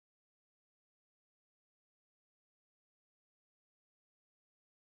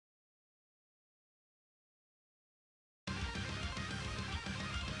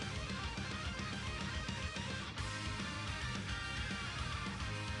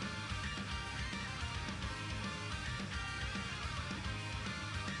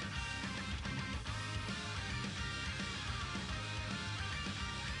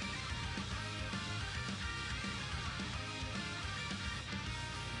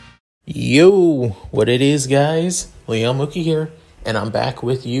Yo, what it is, guys? Mooky here, and I'm back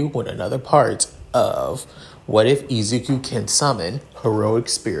with you with another part of What If Izuku Can Summon Heroic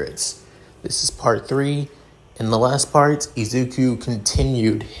Spirits. This is part 3. In the last part, Izuku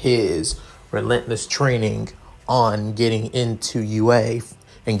continued his relentless training on getting into UA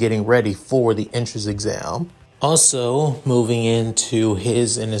and getting ready for the entrance exam. Also, moving into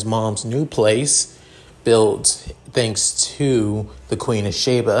his and his mom's new place, built thanks to the Queen of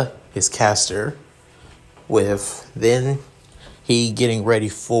Sheba, his caster, with then he getting ready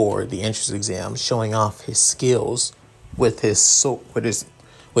for the entrance exam, showing off his skills with his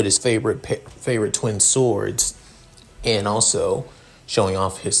favorite twin swords, and also showing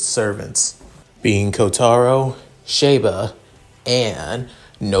off his servants, being Kotaro, Sheba, and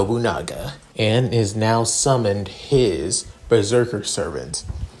Nobunaga, and is now summoned his Berserker servant,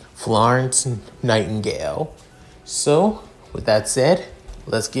 Florence Nightingale. So, with that said,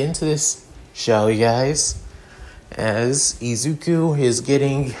 let's get into this, shall we, guys? As Izuku is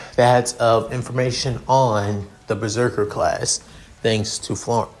getting that information on the Berserker class, thanks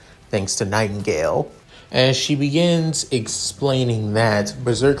to Nightingale, as she begins explaining that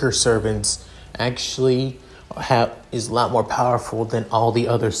Berserker servants actually is a lot more powerful than all the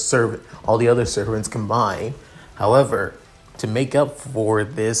other servants combined. However, to make up for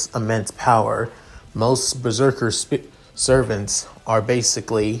this immense power, most Berserker servants are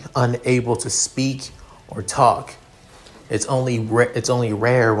basically unable to speak or talk. It's only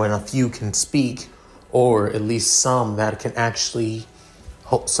rare when a few can speak, or at least some that can actually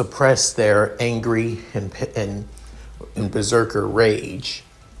suppress their angry and Berserker rage.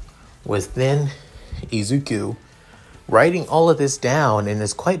 With then Izuku writing all of this down and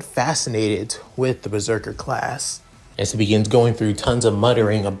is quite fascinated with the Berserker class, as he begins going through tons of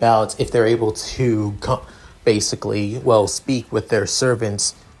muttering about if they're able to speak with their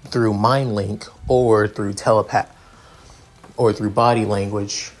servants through mind link or through telepath or through body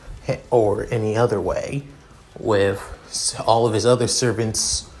language or any other way, with all of his other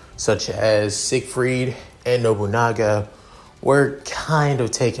servants such as Siegfried and Nobunaga were kind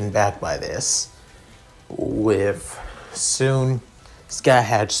of taken back by this. With soon, Sky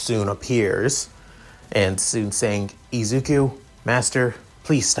Hatch soon appears and soon saying, "Izuku, master,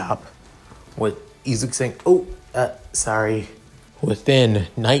 please stop." With Izuku saying, sorry. Within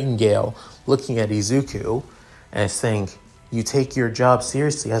Nightingale looking at Izuku and saying, "You take your job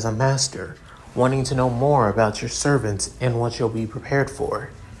seriously as a master, wanting to know more about your servants and what you'll be prepared for.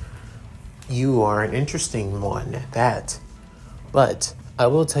 You are an interesting one at that. But I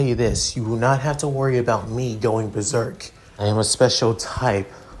will tell you this, you will not have to worry about me going berserk. I am a special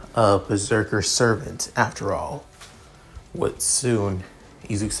type of Berserker servant after all." With soon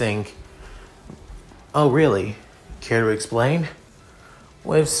Izuku saying, "Oh, really? Care to explain?"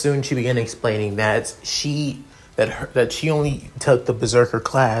 With soon she began explaining that she only took the Berserker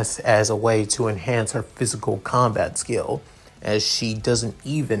class as a way to enhance her physical combat skill, as she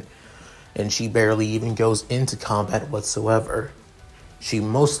barely even goes into combat whatsoever. She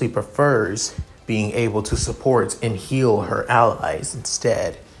mostly prefers being able to support and heal her allies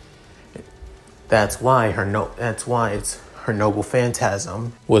instead. That's why her noble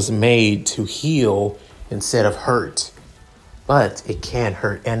phantasm was made to heal instead of hurt. But it can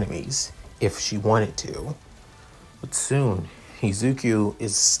hurt enemies if she wanted to. But soon, Izuku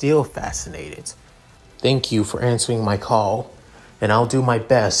is still fascinated. "Thank you for answering my call, and I'll do my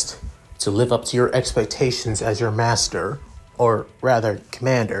best to live up to your expectations as your master, or rather,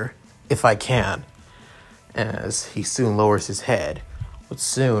 commander, if I can." As he soon lowers his head, but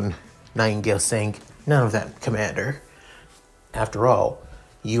soon Nightingale saying, "None of that, commander. After all,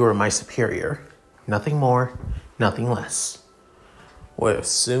 you are my superior. Nothing more, nothing less." Well,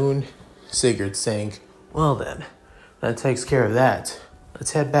 soon Sigurd saying, "Well then, that takes care of that.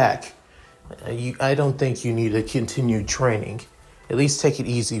 Let's head back. I don't think you need to continue training. At least take it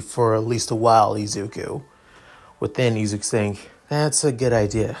easy for at least a while, Izuku." With then Izuku saying, "That's a good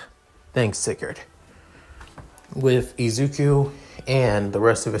idea. Thanks, Sigurd." With Izuku and the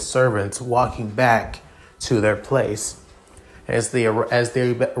rest of his servants walking back to their place, as they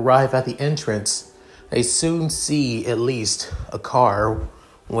arrive at the entrance, they soon see at least a car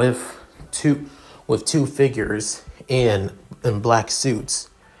with two figures in black suits,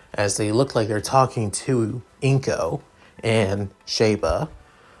 as they look like they're talking to Inko and Sheba.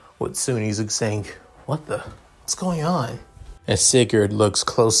 With soon Izuku saying, "What's going on?" As Sigurd looks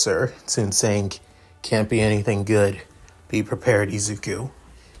closer, soon saying, "Can't be anything good. Be prepared, Izuku.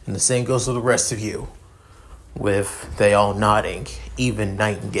 And the same goes for the rest of you." With they all nodding, even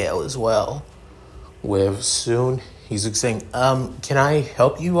Nightingale as well. With soon Izuku saying, "Can I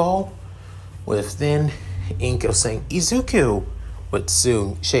help you all? With then Inko saying, Izuku! With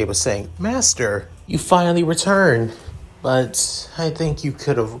soon Sheba saying, Master, you finally returned. But I think you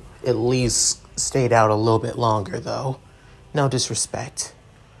could have at least stayed out a little bit longer, though. No disrespect.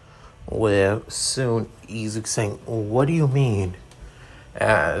 With soon Izuku saying, what do you mean?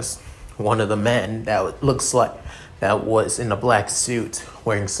 As one of the men that looks like that was in a black suit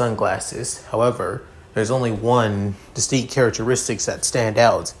wearing sunglasses. However, there's only one distinct characteristics that stand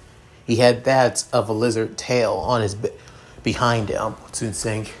out. He had that of a lizard tail on his behind him. Soon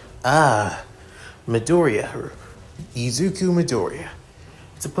saying, Midoriya, or Izuku Midoriya.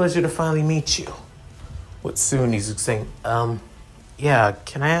 It's a pleasure to finally meet you. With soon Izuku saying, yeah,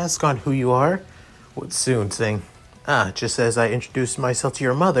 can I ask on who you are? With soon saying, just as I introduced myself to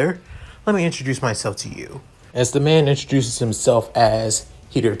your mother, let me introduce myself to you. As the man introduces himself as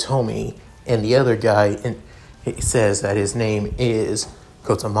Hirotomi, and the other guy he says that his name is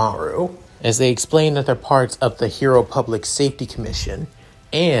Kotamaru, as they explain that they're parts of the Hero Public Safety Commission,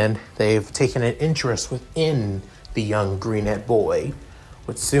 and they've taken an interest within the young greenette boy.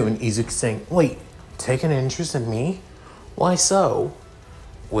 With soon Izuku saying, wait, take an interest in me? Why so?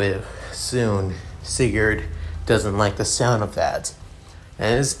 With soon Sigurd doesn't like the sound of that,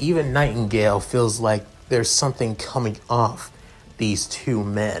 as even Nightingale feels like there's something coming off these two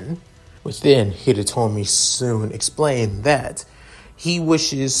men. Within, Hirotomi soon explained that he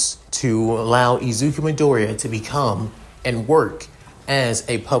wishes to allow Izuku Midoriya to become and work as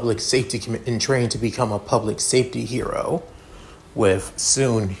a public safety and train to become a public safety hero. With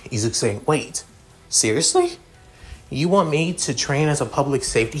soon Izuku saying, wait, seriously? You want me to train as a public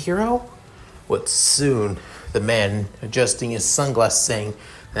safety hero? With soon the man adjusting his sunglasses saying,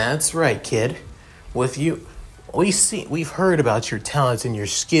 that's right, kid. With you, we've heard about your talents and your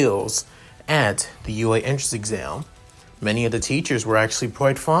skills at the UA entrance exam. Many of the teachers were actually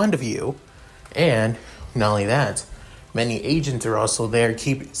quite fond of you. And not only that, many agents are also there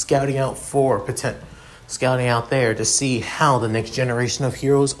scouting out there to see how the next generation of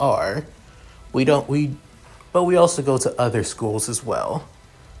heroes are. But we also go to other schools as well.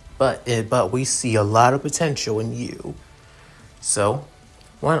 But we see a lot of potential in you. So,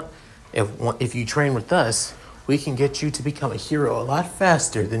 if you train with us, we can get you to become a hero a lot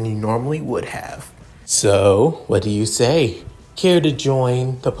faster than you normally would have. So, what do you say? Care to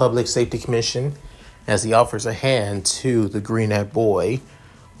join the Public Safety Commission? As he offers a hand to the greenette boy.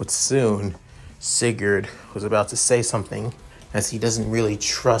 But soon, Sigurd was about to say something, as he doesn't really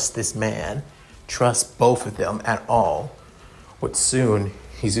trust this man, trust both of them at all. But soon,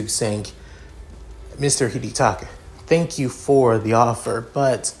 he's saying, Mr. Hidetaka, thank you for the offer,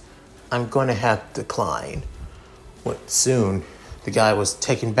 but I'm going to have to decline. But soon, the guy was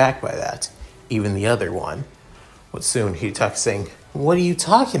taken back by that, even the other one. But soon, Hidetaka saying, what are you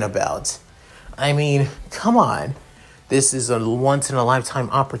talking about? I mean, come on. This is a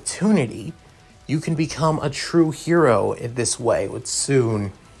once-in-a-lifetime opportunity. You can become a true hero in this way. With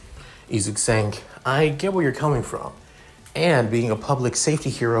soon, Izuku saying, I get where you're coming from. And being a public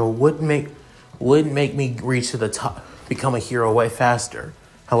safety hero would make me reach to the top, become a hero way faster.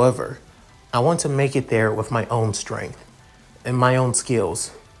 However, I want to make it there with my own strength and my own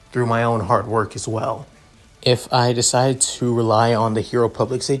skills, through my own hard work as well. If I decide to rely on the Hero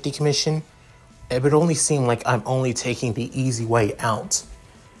Public Safety Commission, it would only seem like I'm only taking the easy way out,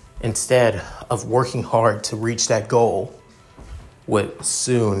 instead of working hard to reach that goal. With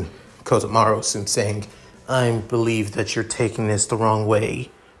soon, Kotamaru soon saying, I believe that you're taking this the wrong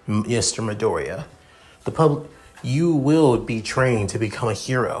way, Mr. Midoriya. You will be trained to become a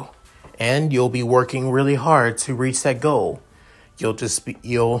hero, and you'll be working really hard to reach that goal. You'll just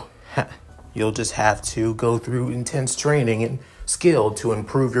have to go through intense training and skill to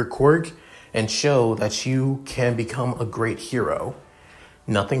improve your quirk and show that you can become a great hero.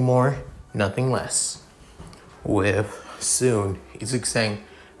 Nothing more, nothing less. With soon, Izuku saying,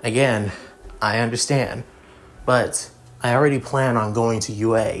 again, I understand, but I already plan on going to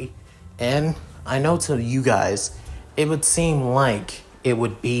UA, and I know to you guys, it would seem like it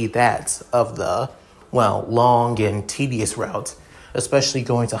would be that of the, long and tedious route, especially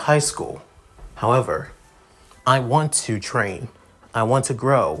going to high school. However, I want to train, I want to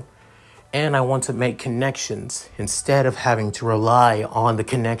grow, and I want to make connections instead of having to rely on the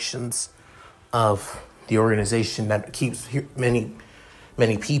connections of the organization that keeps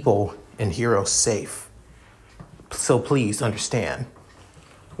many people and heroes safe. So please understand,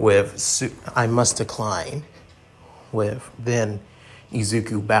 I must decline. With then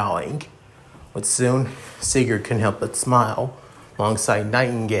Izuku bowing. But soon, Sigurd couldn't help but smile alongside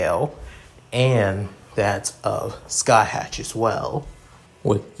Nightingale and that of Sky Hatch as well.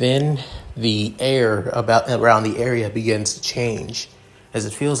 Within the air around the area begins to change as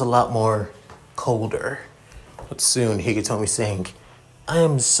it feels a lot more colder. But soon Higatomi saying, "I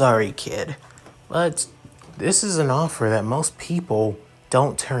am sorry, kid, but this is an offer that most people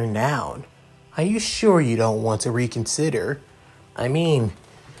don't turn down. Are you sure you don't want to reconsider? I mean,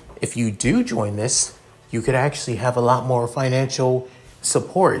 if you do join this, you could actually have a lot more financial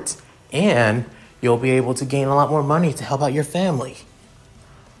support and you'll be able to gain a lot more money to help out your family.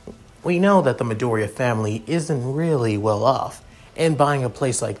 We know that the Midoriya family isn't really well off, and buying a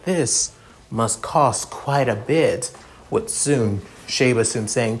place like this must cost quite a bit," with Sheba soon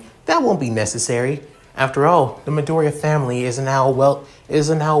saying, "That won't be necessary. After all, the Midoriya family is now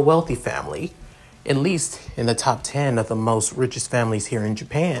a wealthy family, at least in the top 10 of the most richest families here in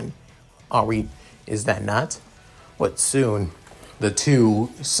Japan. Is that not?" What soon the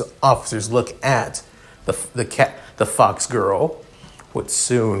two officers look at the fox girl. What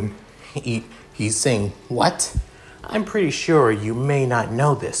soon he's saying, "What? I'm pretty sure you may not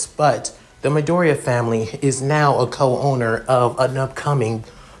know this, but the Midoriya family is now a co-owner of an upcoming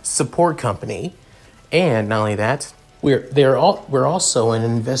support company. And not only that, we're also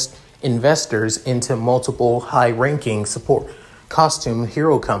investors into multiple high-ranking support costume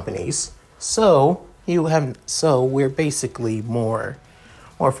hero companies. So we're basically more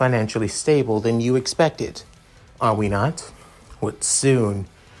financially stable than you expected, are we not?" With soon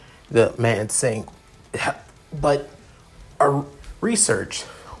the man saying, "But our research,"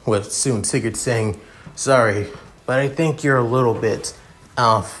 with soon Sigurd saying, "Sorry, but I think you're a little bit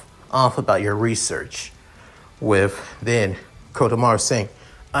off about your research." With then Kotomaru saying,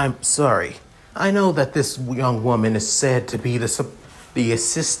 "I'm sorry. I know that this young woman is said to be the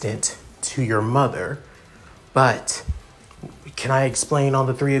assistant to your mother, but can I explain on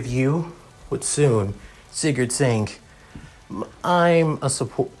the three of you?" With soon Sigurd saying, "I'm a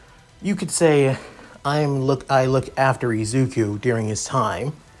support. You could say I look after Izuku during his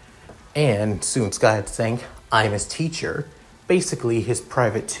time." And soon Sky saying, "I'm his teacher, basically his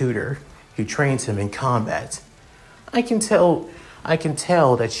private tutor who trains him in combat. I can tell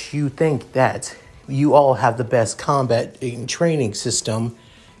that you think that you all have the best combat training system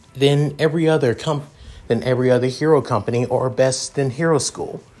than every other hero company or best than hero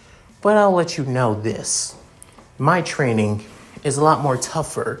school. But I'll let you know this. My training is a lot more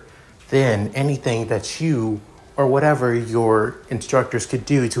tougher than anything that you or whatever your instructors could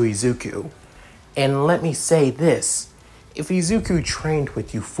do to Izuku. And let me say this, if Izuku trained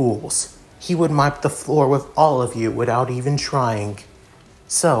with you fools, he would mop the floor with all of you without even trying.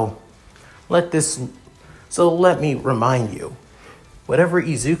 So let me remind you, whatever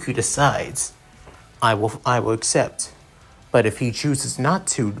Izuku decides, I will accept. But if he chooses not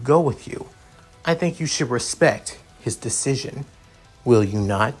to go with you, I think you should respect his decision. Will you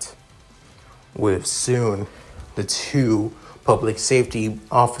not?" With soon the two public safety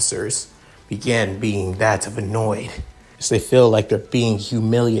officers began being that of annoyed, as they feel like they're being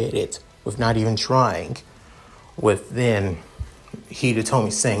humiliated with not even trying. With then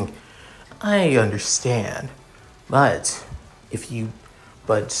Hidetomi saying, "I understand, but if you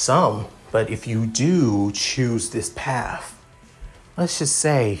do choose this path, let's just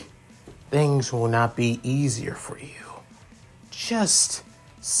say things will not be easier for you. Just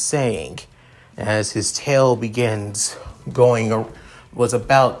saying," as his tail was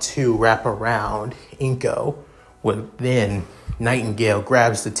about to wrap around Inko, when then Nightingale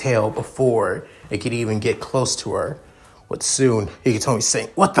grabs the tail before it could even get close to her. What soon Higatomi saying,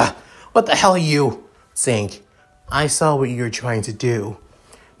 What the hell are you?" Saying, "I saw what you're trying to do.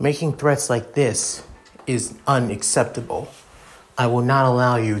 Making threats like this is unacceptable. I will not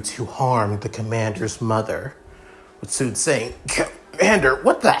allow you to harm the commander's mother." With soon saying, "Commander,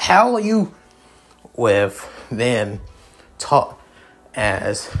 what the hell are you?" With then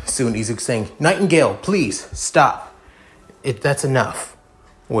as soon Izuku saying, "Nightingale, please stop. That's enough."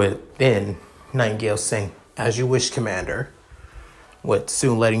 With then Nightingale saying, "As you wish, Commander." With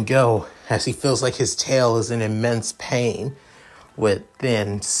soon letting go as he feels like his tail is in immense pain. With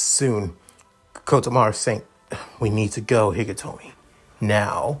then soon Kotomaru saying, "We need to go, Higatomi.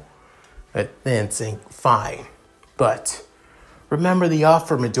 Now." But then saying, "Fine. But remember the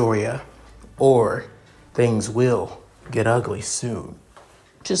offer, Midoriya, or things will get ugly soon.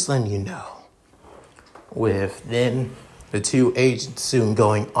 Just letting you know." With then the two agents soon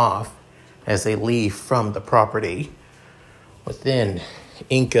going off as they leave from the property. But then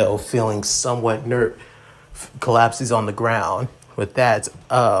Inko feeling somewhat collapses on the ground with that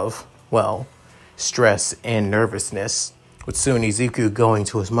of, stress and nervousness. With soon Izuku going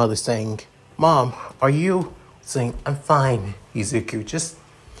to his mother saying, "Mom, are you?" saying, I'm fine, Izuku. Just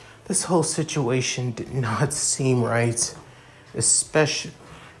this whole situation did not seem right.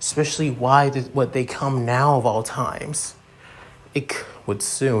 Especially what they come now of all times. It would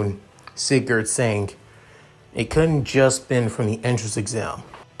soon, Sigurd saying, it couldn't just been from the entrance exam.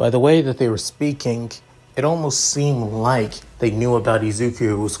 By the way that they were speaking, it almost seemed like they knew about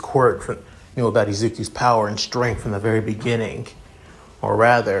Izuku's knew about Izuku's power and strength from the very beginning. Or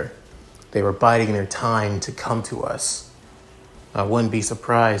rather, they were biding their time to come to us. I wouldn't be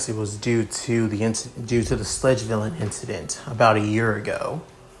surprised it was due to the sledge villain incident about a year ago.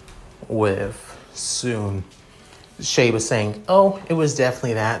 With soon Sheba saying, oh, it was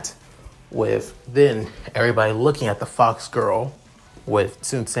definitely that. With then everybody looking at the fox girl. With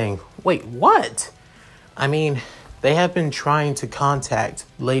soon saying, wait, what? I mean, they have been trying to contact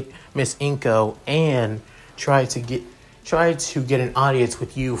late Miss Inko and try to get an audience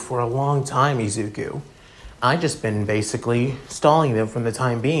with you for a long time, Izuku. I just been basically stalling them from the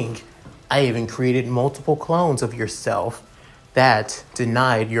time being. I even created multiple clones of yourself that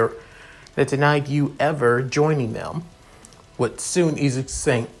denied you ever joining them. With soon Izuku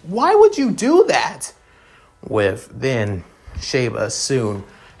saying, why would you do that? With then Sheba soon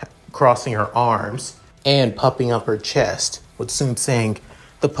crossing her arms and puffing up her chest, with soon saying,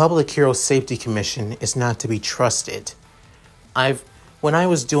 the Public Hero Safety Commission is not to be trusted. When I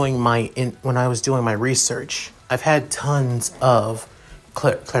was doing my research, I've had tons of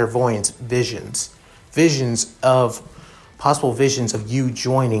clairvoyance visions of possible visions of you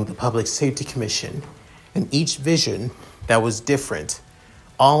joining the Public Safety Commission, and each vision that was different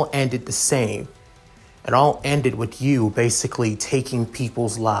all ended the same. It all ended with you basically taking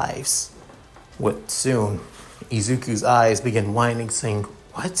people's lives. With soon, Izuku's eyes began widening, saying,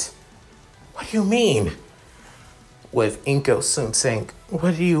 what? What do you mean? With Inko soon saying,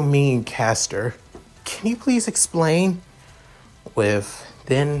 what do you mean, Caster? Can you please explain? With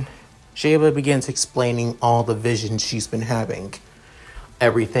then Sheba begins explaining all the visions she's been having.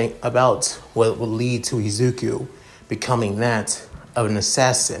 Everything about what will lead to Izuku becoming that of an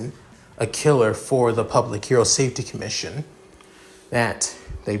assassin, a killer for the Public Hero Safety Commission. That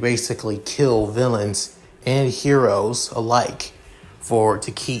they basically kill villains and heroes alike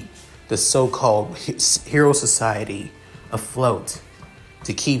to keep the so-called Hero Society afloat,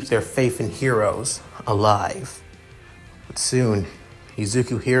 to keep their faith in heroes alive. But soon,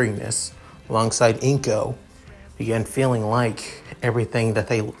 Izuku hearing this, alongside Inko, began feeling like everything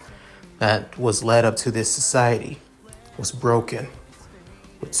that was led up to this society was broken.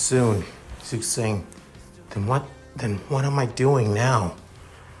 But soon, Izuku saying, then what am I doing now?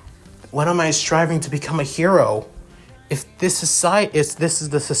 What am I striving to become a hero? If this is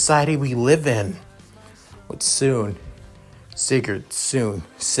the society we live in. But soon, Sigurd soon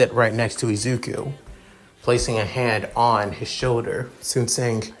sit right next to Izuku, placing a hand on his shoulder, soon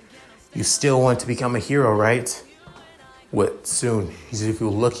saying, you still want to become a hero, right? With soon Izuku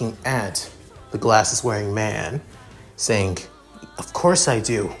looking at the glasses-wearing man, saying, of course I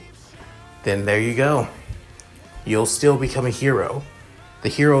do. Then there you go. You'll still become a hero, the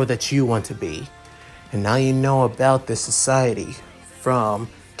hero that you want to be. And now you know about this society from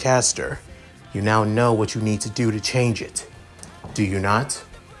Caster. You now know what you need to do to change it. Do you not?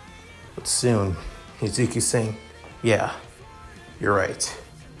 But soon, Izuku saying, yeah, you're right.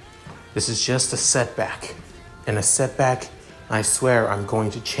 This is just a setback. And a setback, I swear I'm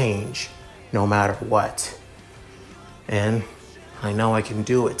going to change no matter what. And I know I can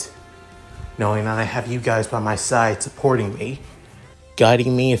do it. Knowing that I have you guys by my side supporting me,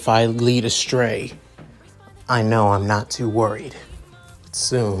 guiding me if I lead astray. I know I'm not too worried.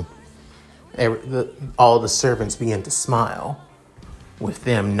 Soon, all the servants begin to smile, with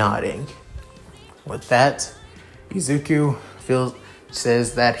them nodding. With that, Izuku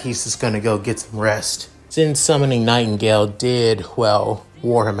says that he's just gonna go get some rest. Since summoning Nightingale did,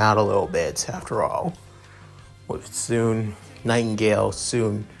 wore him out a little bit after all. With soon, Nightingale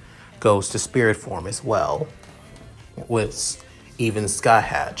soon goes to spirit form as well, with even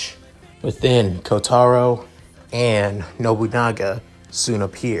Skyhatch. Within, Kotaro and Nobunaga soon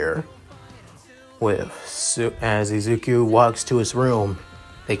appear. As Izuku walks to his room,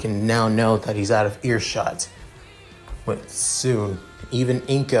 they can now know that he's out of earshot. With soon, even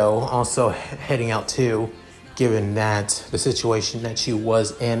Inko also heading out too, given that the situation that she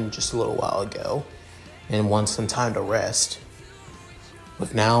was in just a little while ago, and wants some time to rest.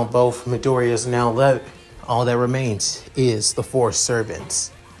 With now both Midoriya's now left, all that remains is the 4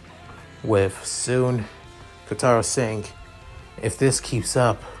 servants. With soon Kotaro saying, if this keeps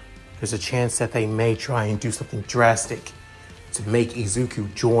up, there's a chance that they may try and do something drastic to make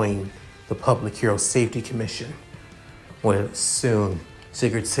Izuku join the Public Hero Safety Commission. With soon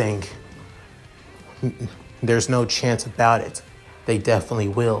Sigurd saying, there's no chance about it. They definitely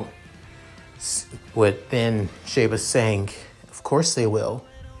will. With then Sheba saying, of course they will.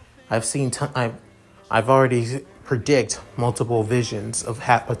 I've already predict multiple visions of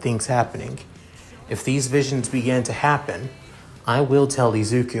things happening. If these visions begin to happen, I will tell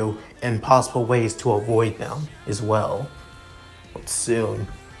Izuku and possible ways to avoid them as well. But soon,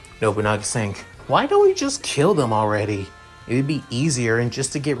 Nobunaga saying, why don't we just kill them already? It'd be easier and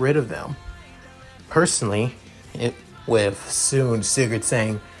just to get rid of them. Personally, with soon Sigurd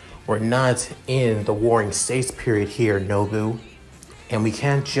saying, we're not in the Warring States period here, Nobu. And we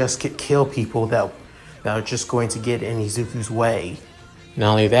can't just kill people that are just going to get in Izuku's way.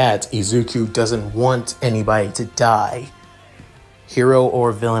 Not only that, Izuku doesn't want anybody to die. Hero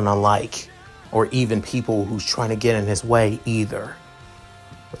or villain alike. Or even people who's trying to get in his way either.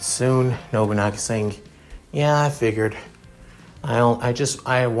 But soon, Nobunaga saying, yeah, I figured.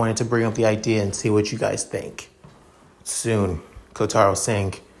 I wanted to bring up the idea and see what you guys think. Soon, Kotaro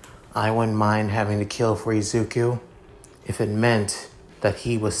saying, I wouldn't mind having to kill for Izuku if it meant that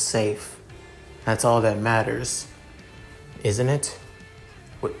he was safe. That's all that matters, isn't it?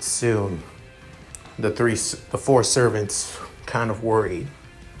 But soon, the four servants kind of worried.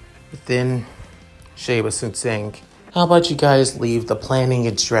 But then Sheba soon saying, how about you guys leave the planning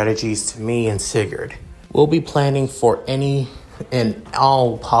and strategies to me and Sigurd? We'll be planning for any and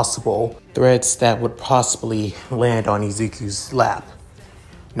all possible threats that would possibly land on Izuku's lap.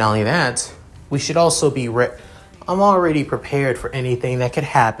 Not only that, we should also be I'm already prepared for anything that could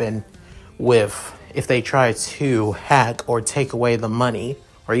happen if they try to hack or take away the money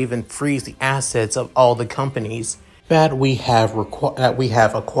or even freeze the assets of all the companies that we have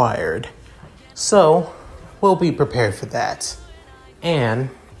acquired. So, we'll be prepared for that. And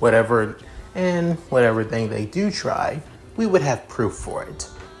whatever thing they do try, we would have proof for it.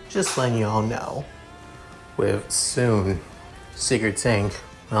 Just letting you all know. With soon Sigurd saying,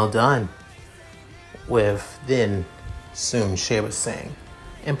 well done. With then soon Sheba saying,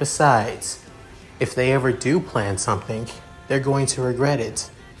 and besides, if they ever do plan something, they're going to regret it.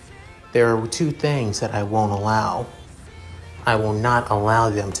 There are two things that I won't allow. I will not allow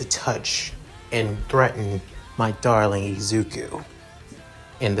them to touch and threaten my darling Izuku.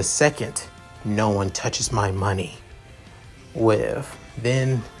 And the second, no one touches my money. With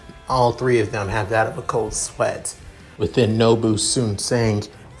then all three of them have that of a cold sweat. Within Nobu soon saying,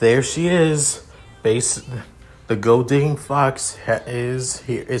 there she is. The gold digging fox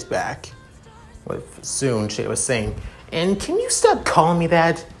is back. With soon she was saying, and can you stop calling me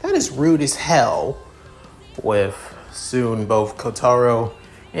that? That is rude as hell. With soon both Kotaro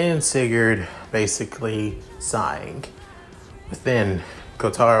and Sigurd basically sighing. Within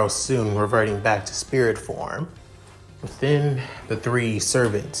Kotaro soon reverting back to spirit form. Within the three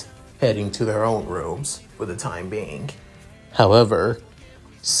servants heading to their own rooms for the time being. However,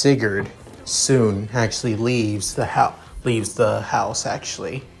 Sigurd soon actually leaves the house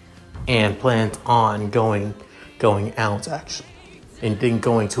actually, and plans on going out actually, and then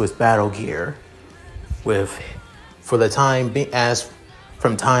going to his battle gear. From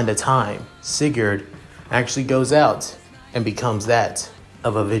time to time, Sigurd actually goes out and becomes that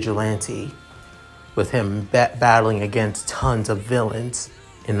of a vigilante, with him battling against tons of villains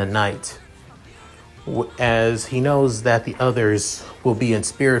in the night, as he knows that the others will be in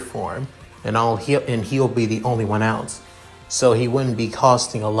spirit form, and he'll be the only one out. So he wouldn't be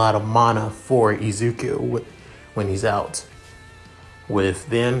costing a lot of mana for Izuku when he's out.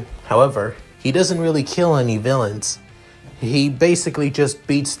 However, he doesn't really kill any villains. He basically just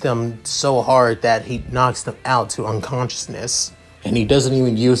beats them so hard that he knocks them out to unconsciousness. And he doesn't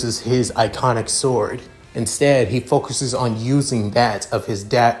even use his iconic sword. Instead, he focuses on using that of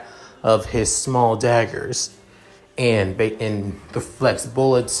his small daggers and deflects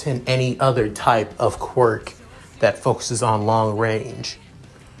bullets and any other type of quirk that focuses on long range.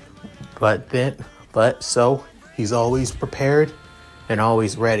 So he's always prepared and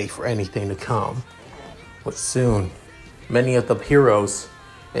always ready for anything to come. But soon, many of the heroes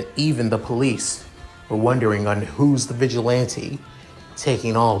and even the police were wondering on who's the vigilante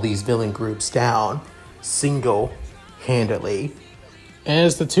taking all these villain groups down single-handedly.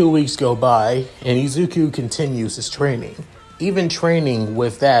 As the 2 weeks go by, and Izuku continues his training, even training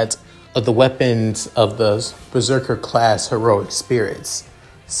with that of the weapons of the Berserker class heroic spirits.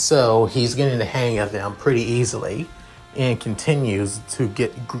 So he's getting the hang of them pretty easily and continues to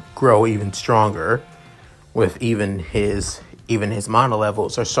grow even stronger, with even his mana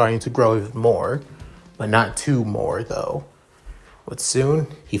levels are starting to grow even more, but not too more though. But soon,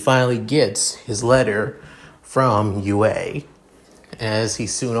 he finally gets his letter from UA. As he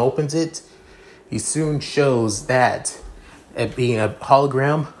soon opens it, he soon shows that it being a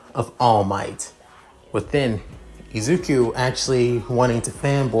hologram of All Might. Within Izuku actually wanting to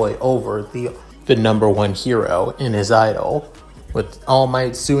fanboy over the number one hero in his idol, with All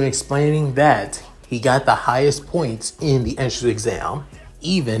Might soon explaining that he got the highest points in the entrance exam,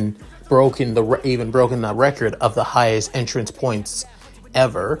 even broken the record of the highest entrance points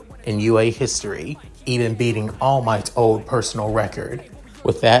ever in UA history, even beating All Might's old personal record.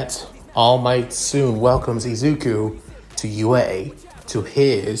 With that, All Might soon welcomes Izuku to UA, to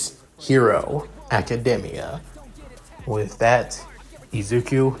his hero academia. With that,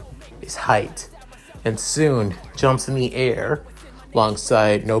 Izuku is hyped and soon jumps in the air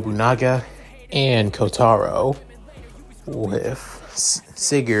alongside Nobunaga and Kotaro, with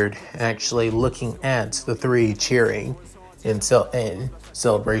Sigurd actually looking at the three cheering in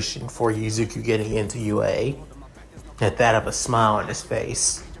celebration for Izuku getting into UA, at that of a smile on his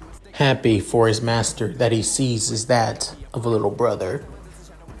face, happy for his master that he sees is that of a little brother.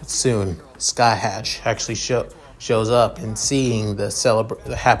 Soon, Sky Hatch actually shows up and seeing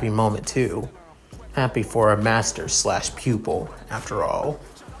the happy moment too. Happy for a master / pupil, after all.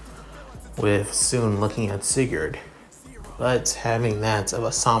 With soon looking at Sigurd, but having that of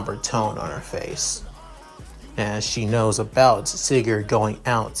a somber tone on her face, as she knows about Sigurd going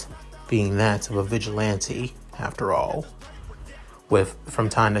out being that of a vigilante, after all. With from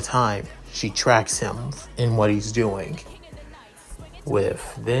time to time, she tracks him in what he's doing.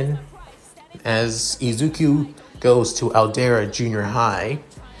 With then, as Izuku goes to Aldera Junior High,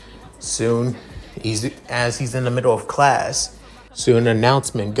 soon, as he's in the middle of class, soon an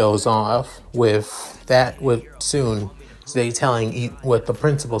announcement goes off with soon they telling with the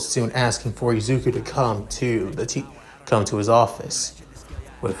principal soon asking for Izuku to come to his office.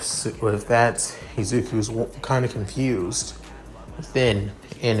 With that, Izuku's kind of confused. Then,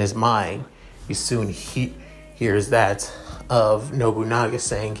 in his mind, he soon hears that of Nobunaga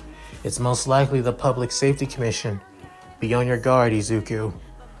saying, "It's most likely the Public Safety Commission. Be on your guard, Izuku."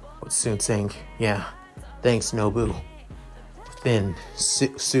 With soon saying, "Yeah, thanks, Nobu." Then,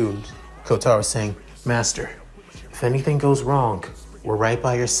 soon, Kotaro saying, "Master, if anything goes wrong, we're right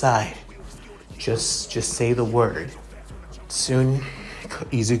by your side. Just say the word." Soon,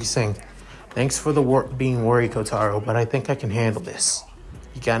 Izuku saying, "Thanks for the being worried, Kotaro, but I think I can handle this.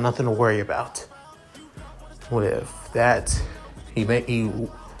 You got nothing to worry about." With that, he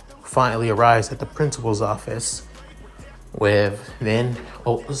finally arrives at the principal's office, with then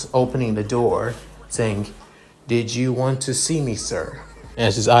opening the door, saying, "Did you want to see me, sir?"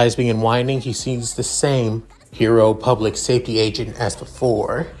 As his eyes begin widening, he sees the same hero public safety agent as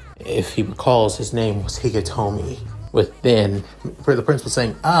before. If he recalls, his name was Higatomi. With then, for the principal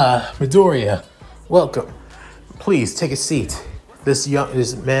saying, Midoriya, welcome. Please take a seat. This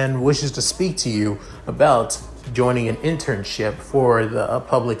man wishes to speak to you about joining an internship for the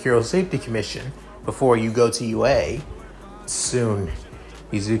Public Hero Safety Commission before you go to UA. Soon,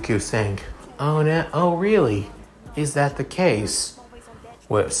 Izuku saying, "Oh, really? Is that the case?"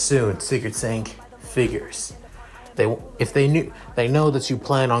 Well, soon, Sigurd saying, "Figures. They know that you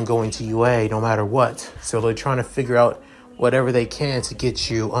plan on going to UA no matter what, so they're trying to figure out whatever they can to get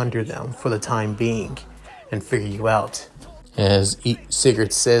you under them for the time being and figure you out." As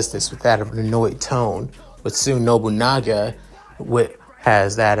Sigurd says this with that of an annoyed tone, but soon Nobunaga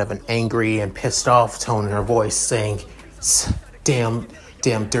has that of an angry and pissed off tone in her voice, saying, damn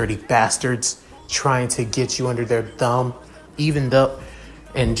dirty bastards, trying to get you under their thumb,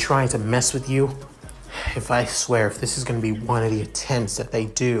 and trying to mess with you. If this is going to be one of the attempts that they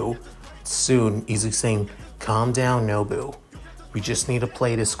do." Soon, Izuku saying, "Calm down, Nobu. We just need to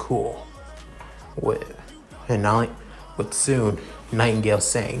play this cool." But soon, Nightingale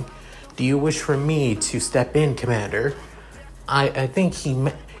saying, "Do you wish for me to step in, Commander? I think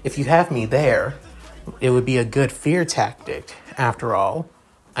if you have me there, it would be a good fear tactic. After all,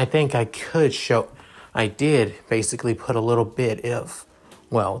 I think I did basically put a little bit of,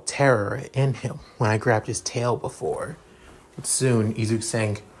 terror in him when I grabbed his tail before." But soon, Izuku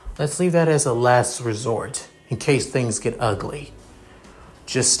saying, "Let's leave that as a last resort, in case things get ugly.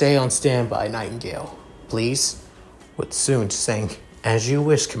 Just stay on standby, Nightingale, please." With soon saying, "As you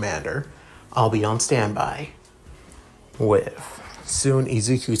wish, Commander. I'll be on standby." With soon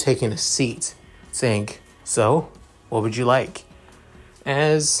Izuku taking a seat, saying, "So, what would you like?"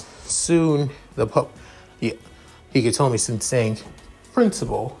 As soon Higatomi soon saying,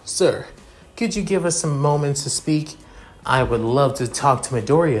 "Principal, sir, could you give us some moments to speak? I would love to talk to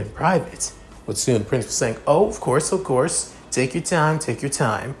Midoriya in private." With soon Principal saying, "Oh, of course. Take your time, take your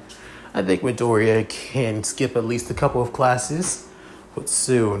time. I think Midoriya can skip at least a couple of classes, but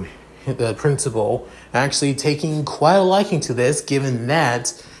soon the principal actually taking quite a liking to this, given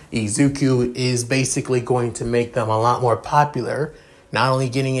that Izuku is basically going to make them a lot more popular, not only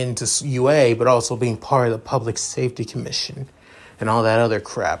getting into UA, but also being part of the Public Safety Commission and all that other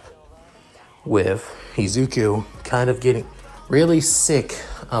crap. With Izuku kind of getting really sick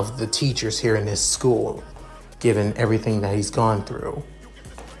of the teachers here in this school, given everything that he's gone through.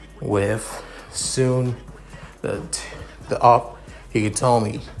 With soon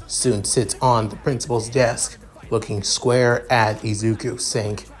Higatomi soon sits on the principal's desk, looking square at Izuku,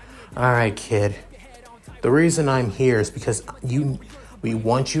 saying, "All right, kid, the reason I'm here is because we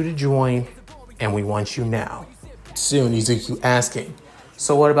want you to join, and we want you now." Soon Izuku asking,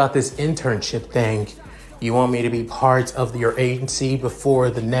 "So what about this internship thing? You want me to be part of your agency for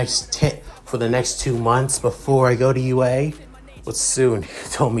the next 2 months before I go to UA?" But soon he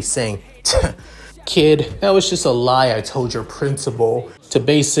told me saying, "Kid, that was just a lie I told your principal to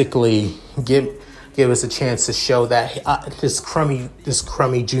basically give us a chance to show that this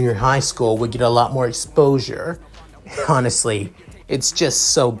crummy junior high school would get a lot more exposure." Honestly, it's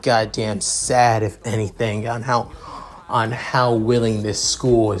just so goddamn sad, if anything, on how willing this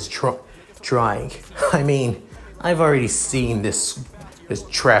school is trying. I mean, I've already seen this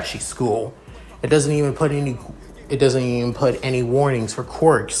trashy school. It doesn't even put any warnings for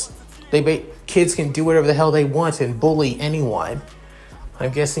quirks. Kids can do whatever the hell they want and bully anyone.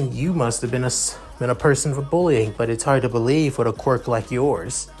 I'm guessing you must have been a person for bullying, but it's hard to believe with a quirk like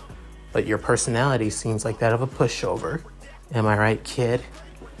yours. But your personality seems like that of a pushover. Am I right, kid?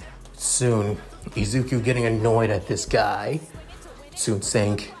 Soon, Izuku getting annoyed at this guy. Soon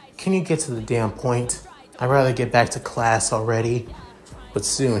saying, "Can you get to the damn point? I'd rather get back to class already." But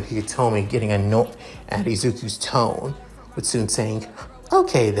soon Higatomi getting annoyed at Izuku's tone, but soon saying,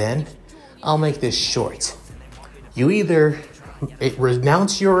 "Okay then, I'll make this short. You either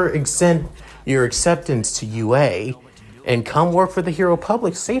renounce your acceptance to UA and come work for the Hero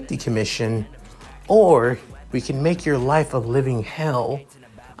Public Safety Commission, or we can make your life a living hell.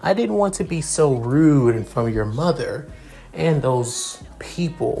 I didn't want to be so rude in front of your mother and those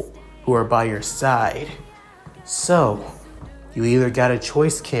people who are by your side. So, you either got a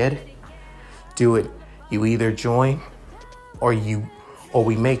choice, kid. Do it. You either join or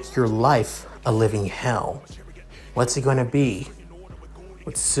we make your life a living hell. What's it gonna be?"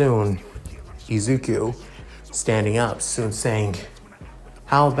 But soon, Izuku standing up, soon saying,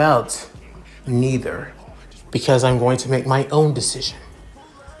 "How about neither? Because I'm going to make my own decision.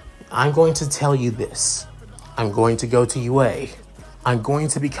 I'm going to tell you this. I'm going to go to UA. I'm going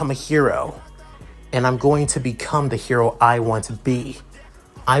to become a hero. And I'm going to become the hero I want to be.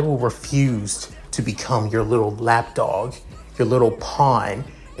 I will refuse to become your little lapdog, your little pawn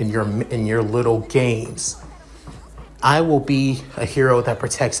in your little games. I will be a hero that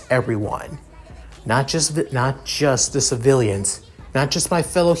protects everyone, not just the civilians, not just my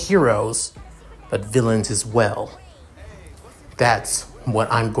fellow heroes, but villains as well. That's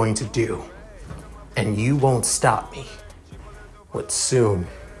what I'm going to do, and you won't stop me." But soon,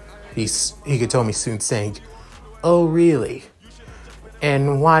 Higatomi soon saying, "Oh really?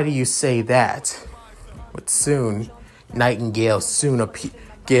 And why do you say that?" But soon, Nightingale soon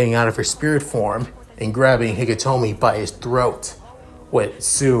getting out of her spirit form and grabbing Higatomi by his throat. With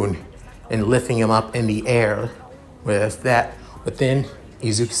soon and lifting him up in the air. With that, but then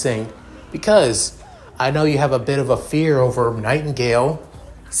Izuku saying, "Because I know you have a bit of a fear over Nightingale.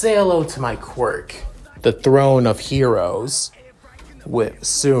 Say hello to my quirk, the Throne of Heroes." With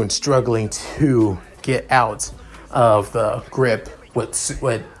soon struggling to get out of the grip.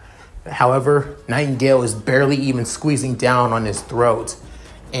 However, Nightingale is barely even squeezing down on his throat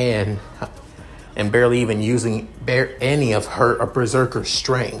and barely even using any of her Berserker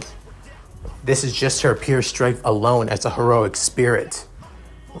strength. This is just her pure strength alone as a heroic spirit.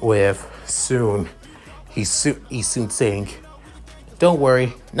 With soon, he's soon saying, "Don't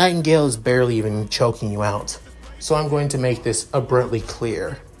worry, Nightingale is barely even choking you out. So I'm going to make this abundantly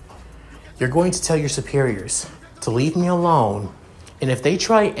clear. You're going to tell your superiors to leave me alone, and if they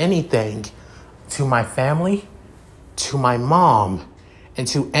try anything to my family, to my mom, and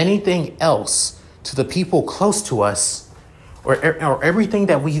to anything else, to the people close to us, or everything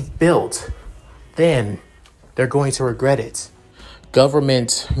that we've built, then they're going to regret it.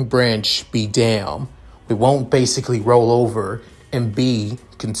 Government branch be damned. We won't basically roll over and be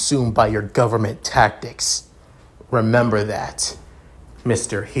consumed by your government tactics. Remember that,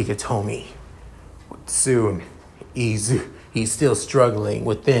 Mr. Higatomi." Soon, he's still struggling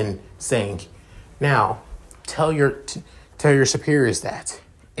within, saying, "Now, tell tell your superiors that.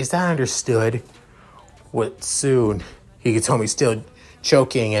 Is that understood? What soon, Higatomi still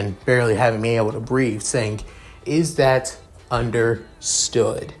choking and barely having me able to breathe, saying, is that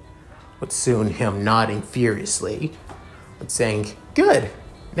understood? With soon him nodding furiously, with saying, good,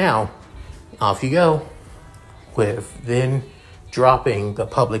 now, off you go. With then dropping the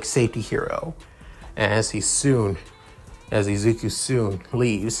public safety hero as Izuku soon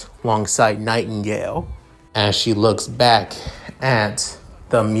leaves alongside Nightingale, as she looks back at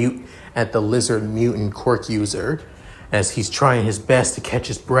the lizard mutant quirk user as he's trying his best to catch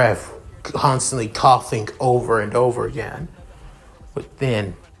his breath, constantly coughing over and over again. But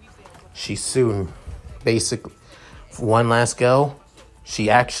then she soon, basically, for one last go, she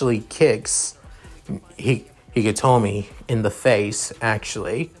actually kicks Higatomi in the face,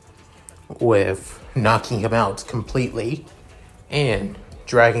 actually, with knocking him out completely and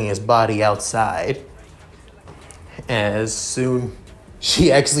dragging his body outside. As soon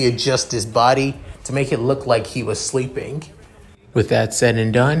she actually adjusts his body to make it look like he was sleeping. With that said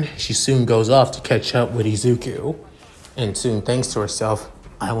and done, she soon goes off to catch up with Izuku and soon thinks to herself,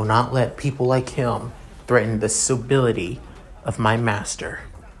 I will not let people like him threaten the stability of my master.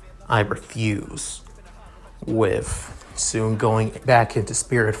 I refuse. With soon going back into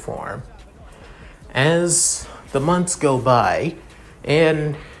spirit form. As the months go by,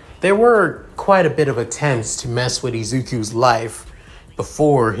 and there were quite a bit of attempts to mess with Izuku's life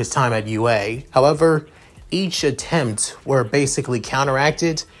before his time at UA. However, each attempt were basically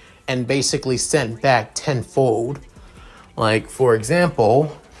counteracted and basically sent back tenfold. Like, for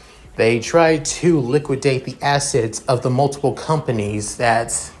example, they tried to liquidate the assets of the multiple companies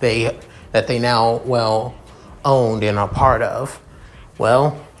that they now, owned and are part of.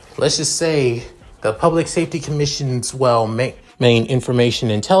 Well, let's just say the Public Safety Commission's, main information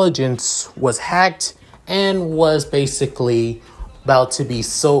intelligence was hacked and was basically about to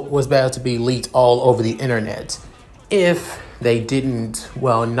be leaked all over the internet if they didn't,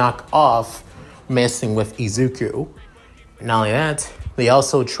 knock off messing with Izuku. Not only that, they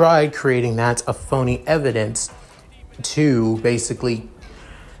also tried creating that of phony evidence to basically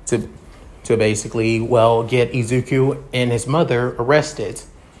get Izuku and his mother arrested.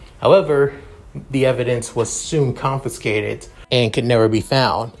 However, the evidence was soon confiscated and could never be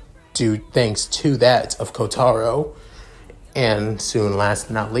found, thanks to that of Kotaro. And soon, last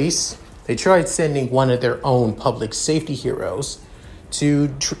but not least, they tried sending one of their own public safety heroes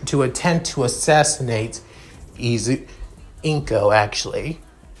to attempt to assassinate Inko, actually.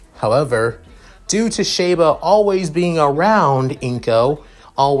 However, due to Sheba always being around Inko,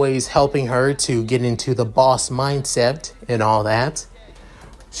 always helping her to get into the boss mindset and all that,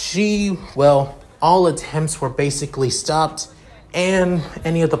 all attempts were basically stopped, and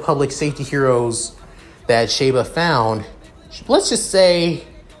any of the public safety heroes that Sheba found, let's just say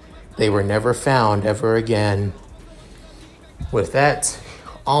they were never found ever again. With that,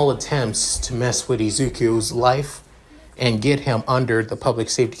 all attempts to mess with Izuku's life and get him under the Public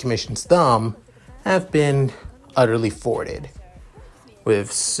Safety Commission's thumb have been utterly thwarted.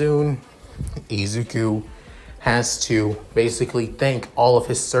 With soon, Izuku has to basically thank all of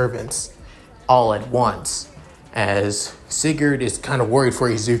his servants all at once, as Sigurd is kind of worried for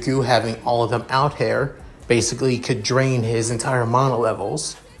Izuku having all of them out here basically could drain his entire mana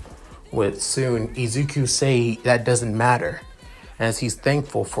levels. With soon, Izuku say that doesn't matter, as he's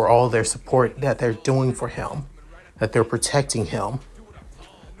thankful for all their support that they're doing for him, that they're protecting him.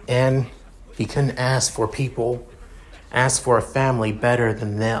 And he couldn't ask for a family better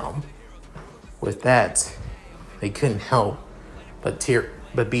than them. With that, they couldn't help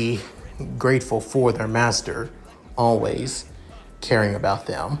but be grateful for their master, always caring about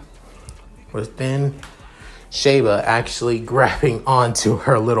them. With then Sheba actually grabbing onto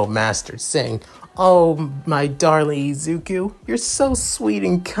her little master, saying, "Oh, my darling Izuku, you're so sweet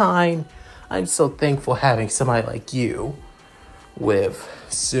and kind. I'm so thankful having somebody like you." With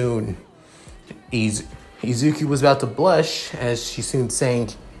soon, Izuku was about to blush as she soon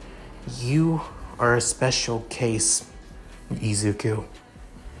saying, "You are a special case, Izuku.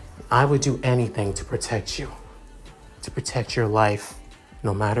 I would do anything to protect you, to protect your life,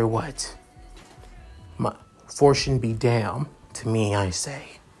 no matter what. My fortune be damned to me, I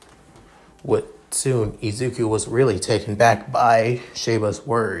say." With soon, Izuku was really taken back by Sheba's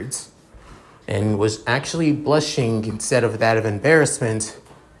words and was actually blushing instead of that of embarrassment,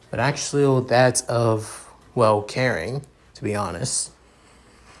 but actually that of, caring, to be honest.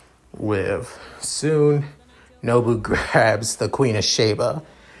 With soon, Nobu grabs the Queen of Sheba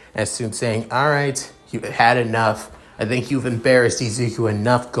and soon saying, "All right, you've had enough. I think you've embarrassed Izuku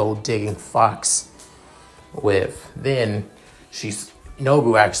enough, gold-digging fox." Then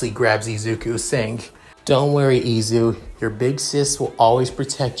Nobu actually grabs Izuku, saying, "Don't worry, Izu. Your big sis will always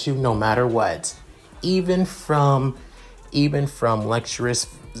protect you no matter what, even from lecherous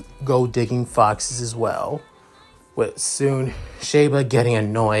gold digging foxes as well." With soon Sheba getting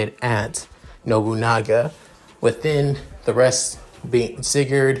annoyed at Nobunaga, within the rest being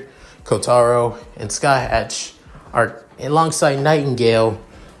Sigurd, Kotaro, and Sky Hatch are alongside Nightingale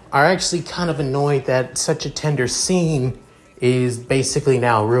are actually kind of annoyed that such a tender scene is basically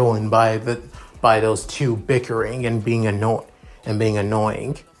now ruined by those two bickering and being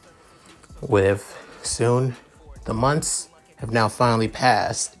annoying. With soon the months have now finally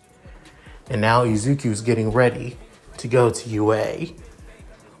passed, and now Izuku's getting ready to go to UA,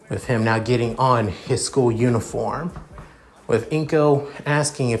 with him now getting on his school uniform, with Inko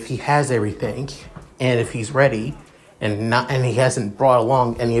asking if he has everything and if he's ready, and he hasn't brought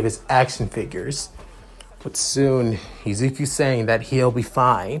along any of his action figures. But soon Izuku saying that he'll be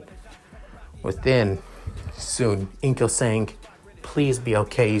fine. Within soon Inko saying, "Please be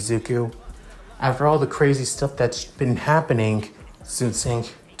okay, Izuku. After all the crazy stuff that's been happening," soon saying,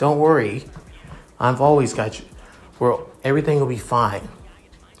 "Don't worry. I've always got you. Everything will be fine.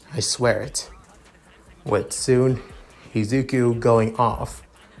 I swear it." With soon Izuku going off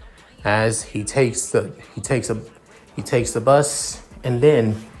as he takes the bus and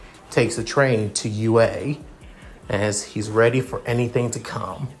then takes a train to UA, as he's ready for anything to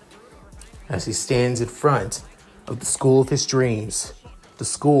come. As he stands in front of the school of his dreams, the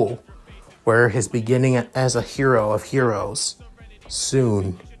school where his beginning as a hero of heroes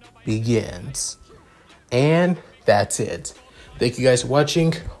soon begins. And that's it. Thank you guys for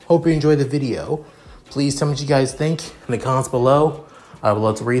watching. Hope you enjoyed the video. Please tell me what you guys think in the comments below. I would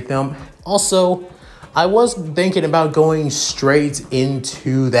love to read them. Also, I was thinking about going straight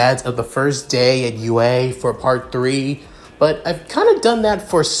into that of the first day at UA for part 3, but I've kind of done that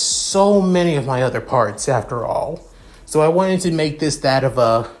for so many of my other parts after all. So I wanted to make this that of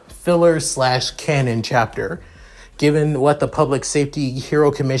a filler/canon chapter. Given what the Public Safety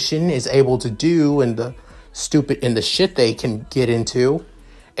Hero Commission is able to do and the shit they can get into,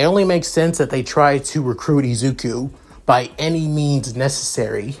 it only makes sense that they try to recruit Izuku by any means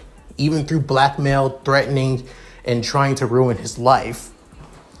necessary, even through blackmail, threatening, and trying to ruin his life.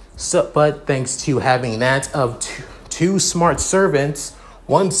 But thanks to having that of two smart servants,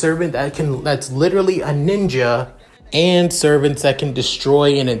 one servant that's literally a ninja, and servants that can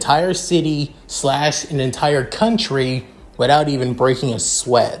destroy an entire city / an entire country without even breaking a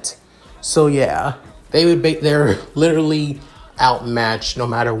sweat. So yeah, they're literally outmatched no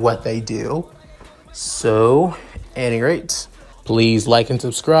matter what they do. So, at any rate, please like and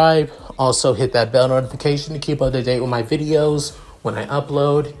subscribe. Also, hit that bell notification to keep up to date with my videos when I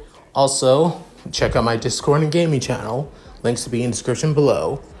upload. Also, check out my Discord and gaming channel. Links to be in the description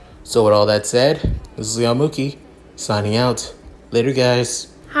below. So, with all that said, this is Mooky, signing out. Later, guys.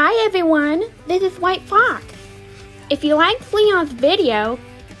 Hi, everyone. This is White Fox. If you liked Leon's video,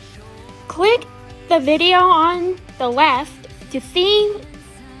 click the video on the left to see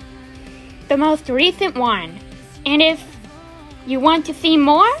the most recent one. And if you want to see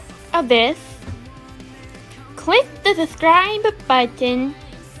more of this, click the subscribe button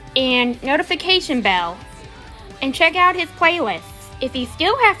and notification bell and check out his playlists. If you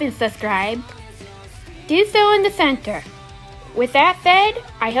still haven't subscribed, do so in the center. With that said,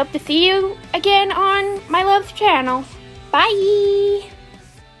 I hope to see you again on my love's channel. Bye!